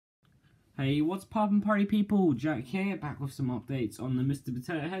Hey, what's poppin' party people? Jack here, back with some updates on the Mr.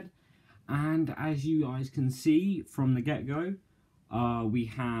 Potatohead. And as you guys can see from the get-go,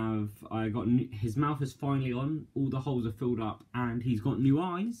 his mouth is finally on, all the holes are filled up, and he's got new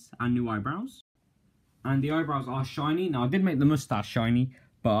eyes and new eyebrows. And the eyebrows are shiny. Now, I did make the moustache shiny,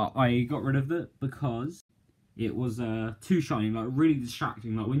 but I got rid of it because it was too shiny, like really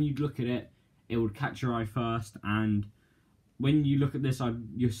distracting. Like when you look at it, it would catch your eye first, and when you look at this,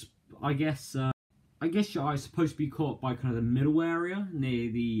 I guess your eye's supposed to be caught by kind of the middle area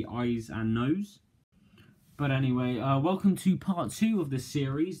near the eyes and nose. But anyway, welcome to part 2 of this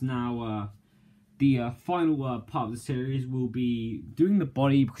series. Now, the final part of the series will be doing the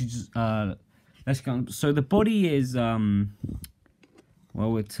body because let's go on. So the body is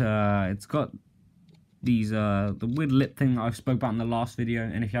well, it's got these the weird lip thing that I spoke about in the last video,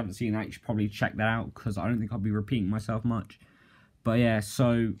 and if you haven't seen that, you should probably check that out because I don't think I'll be repeating myself much. But yeah,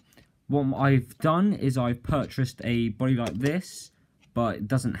 so what I've done is I've purchased a body like this, but it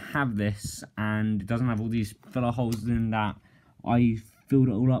doesn't have this, and it doesn't have all these filler holes in that I filled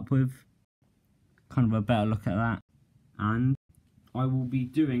it all up with. Kind of a better look at that. And I will be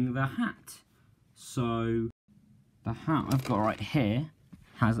doing the hat. So the hat I've got right here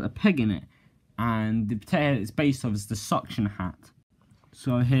has a peg in it, and the potato it's based off is the suction hat.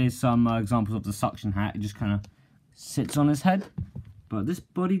 So here's some examples of the suction hat. It just kind of sits on his head, but this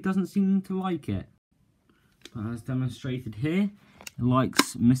body doesn't seem to like it. But as demonstrated here, it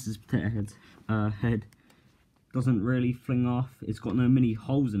likes Mrs. Potatohead's head. Doesn't really fling off. It's got no mini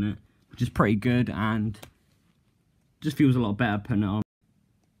holes in it, which is pretty good, and just feels a lot better putting it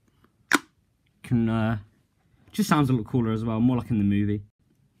on. Just sounds a lot cooler as well, more like in the movie.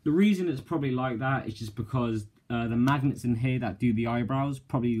 The reason it's probably like that is just because the magnets in here that do the eyebrows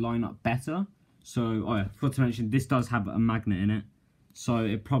probably line up better. So, oh yeah, forgot to mention, this does have a magnet in it. So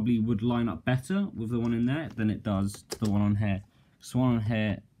it probably would line up better with the one in there than it does the one on here. So one on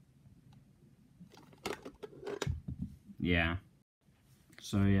here, yeah.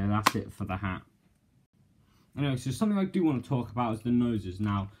 So yeah, that's it for the hat. Anyway, so something I do want to talk about is the noses.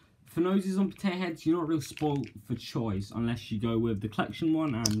 Now, for noses on potato heads, you're not really spoiled for choice unless you go with the collection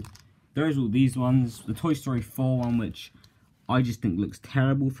one, and there's all these ones. The Toy Story 4 one, which I just think looks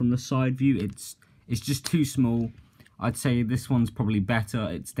terrible from the side view. It's just too small. I'd say this one's probably better.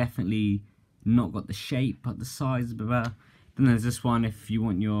 It's definitely not got the shape, but the size is a bit better. Then there's this one if you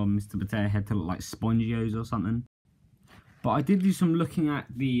want your Mr. Potato Head to look like Spongios or something. But I did do some looking at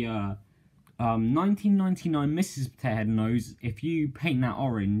the 1999 Mrs. Potato Head nose. If you paint that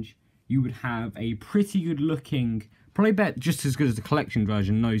orange, you would have a pretty good looking, probably bet just as good as the collection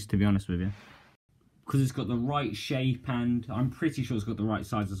version nose, to be honest with you. Because it's got the right shape, and I'm pretty sure it's got the right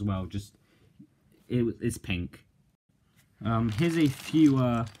size as well. Just, it's pink. Here's a few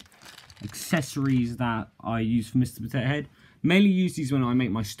accessories that I use for Mr. Potato Head. Mainly use these when I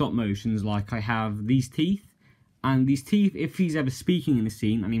make my stop motions, like I have these teeth. And these teeth, if he's ever speaking in a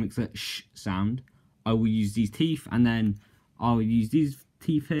scene and he makes a sh sound, I will use these teeth, and then I'll use these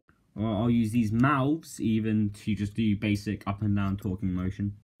teeth here, or I'll use these mouths even to just do basic up and down talking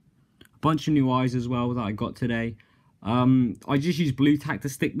motion. A bunch of new eyes as well that I got today. I just use blue tack to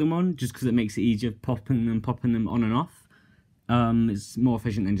stick them on, just because it makes it easier popping them on and off. It's more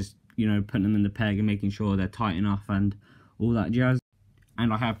efficient than just, you know, putting them in the peg and making sure they're tight enough and all that jazz.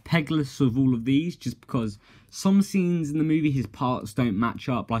 And I have pegless of all of these just because some scenes in the movie his parts don't match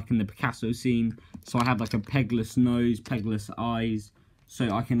up, like in the Picasso scene. So I have like a pegless nose, pegless eyes, so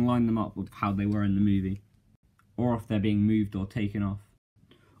I can line them up with how they were in the movie, or if they're being moved or taken off.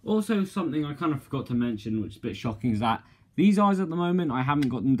 Also, something I kind of forgot to mention, which is a bit shocking, is that these eyes at the moment, I haven't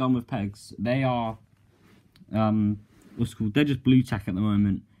got them done with pegs. They are, what's it called? They're just blue tack at the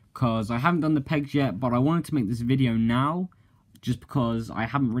moment, because I haven't done the pegs yet, but I wanted to make this video now, just because I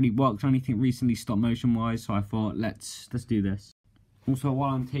haven't really worked on anything recently stop motion wise, so I thought let's do this. Also,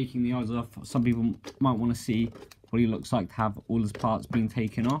 while I'm taking the eyes off, some people might want to see what he looks like to have all his parts being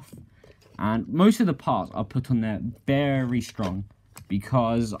taken off. And most of the parts are put on there very strong,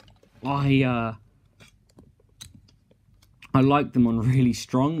 because I like them on really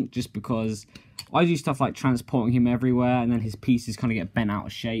strong, just because I do stuff like transporting him everywhere, and then his pieces kind of get bent out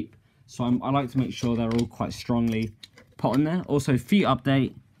of shape. So I like to make sure they're all quite strongly put on there. Also, feet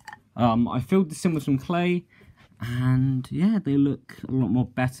update. I filled this in with some clay, and yeah, they look a lot more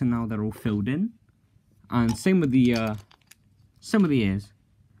better now they're all filled in. And same with the ears.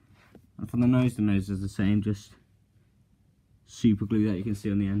 And for the nose is the same, just super glue that you can see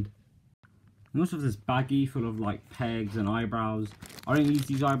on the end. And also this baggie full of like pegs and eyebrows. I don't use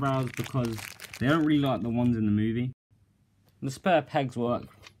these eyebrows because they don't really like the ones in the movie. The spare pegs work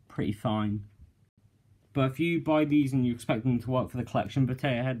pretty fine. But if you buy these and you expect them to work for the collection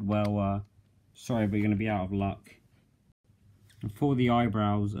potato head, well, sorry, but you're going to be out of luck. And for the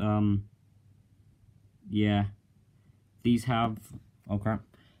eyebrows, yeah, these have, oh crap,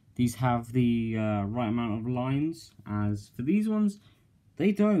 these have the right amount of lines. As for these ones,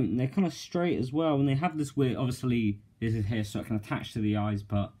 they don't. They're kind of straight as well, and they have this weird, obviously, this is here so it can attach to the eyes,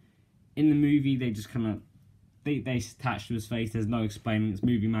 but in the movie, they just kind of, they attach to his face. There's no explaining, it's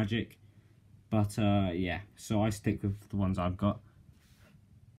movie magic. But, yeah, so I stick with the ones I've got.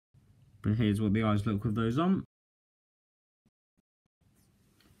 But here's what the eyes look with those on.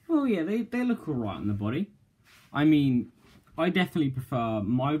 Well, yeah, they look alright on the body. I mean, I definitely prefer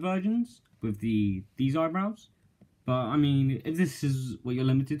my versions with these eyebrows. But, I mean, if this is what you're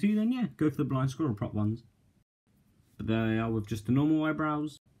limited to, then yeah, go for the blind squirrel prop ones. But there they are with just the normal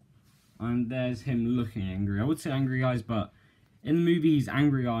eyebrows. And there's him looking angry. I would say angry eyes, but in the movie, his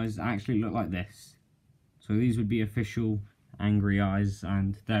angry eyes actually look like this. So these would be official angry eyes,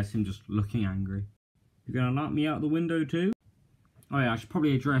 and there's him just looking angry. You're going to let me out the window too? Oh yeah, I should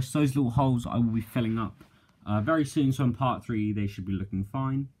probably address those little holes I will be filling up very soon, so in part 3 they should be looking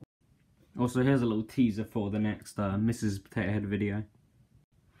fine. Also, here's a little teaser for the next Mrs. Potato Head video.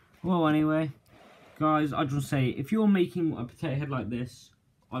 Well, anyway, guys, I just want to say, if you're making a potato head like this,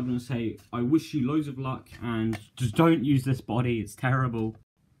 I want to say, I wish you loads of luck, and just don't use this body, it's terrible.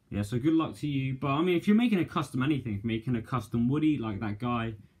 Yeah, so good luck to you. But, I mean, if you're making a custom anything, if you're making a custom Woody, like that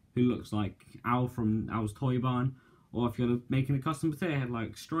guy who looks like Al from Al's Toy Barn, or if you're making a custom potato head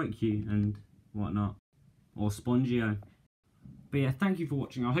like Strike You and whatnot, or Spongio. But yeah, thank you for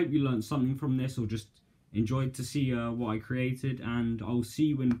watching. I hope you learned something from this, or just enjoyed to see what I created, and I'll see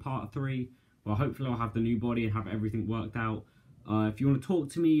you in part 3. Well, hopefully I'll have the new body and have everything worked out. If you want to talk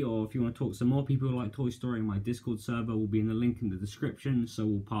to me, or if you want to talk to some more people who like Toy Story, my Discord server will be in the link in the description, so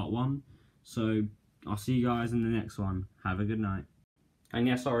will part 1. So, I'll see you guys in the next one. Have a good night. And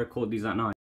yes, I record these at night.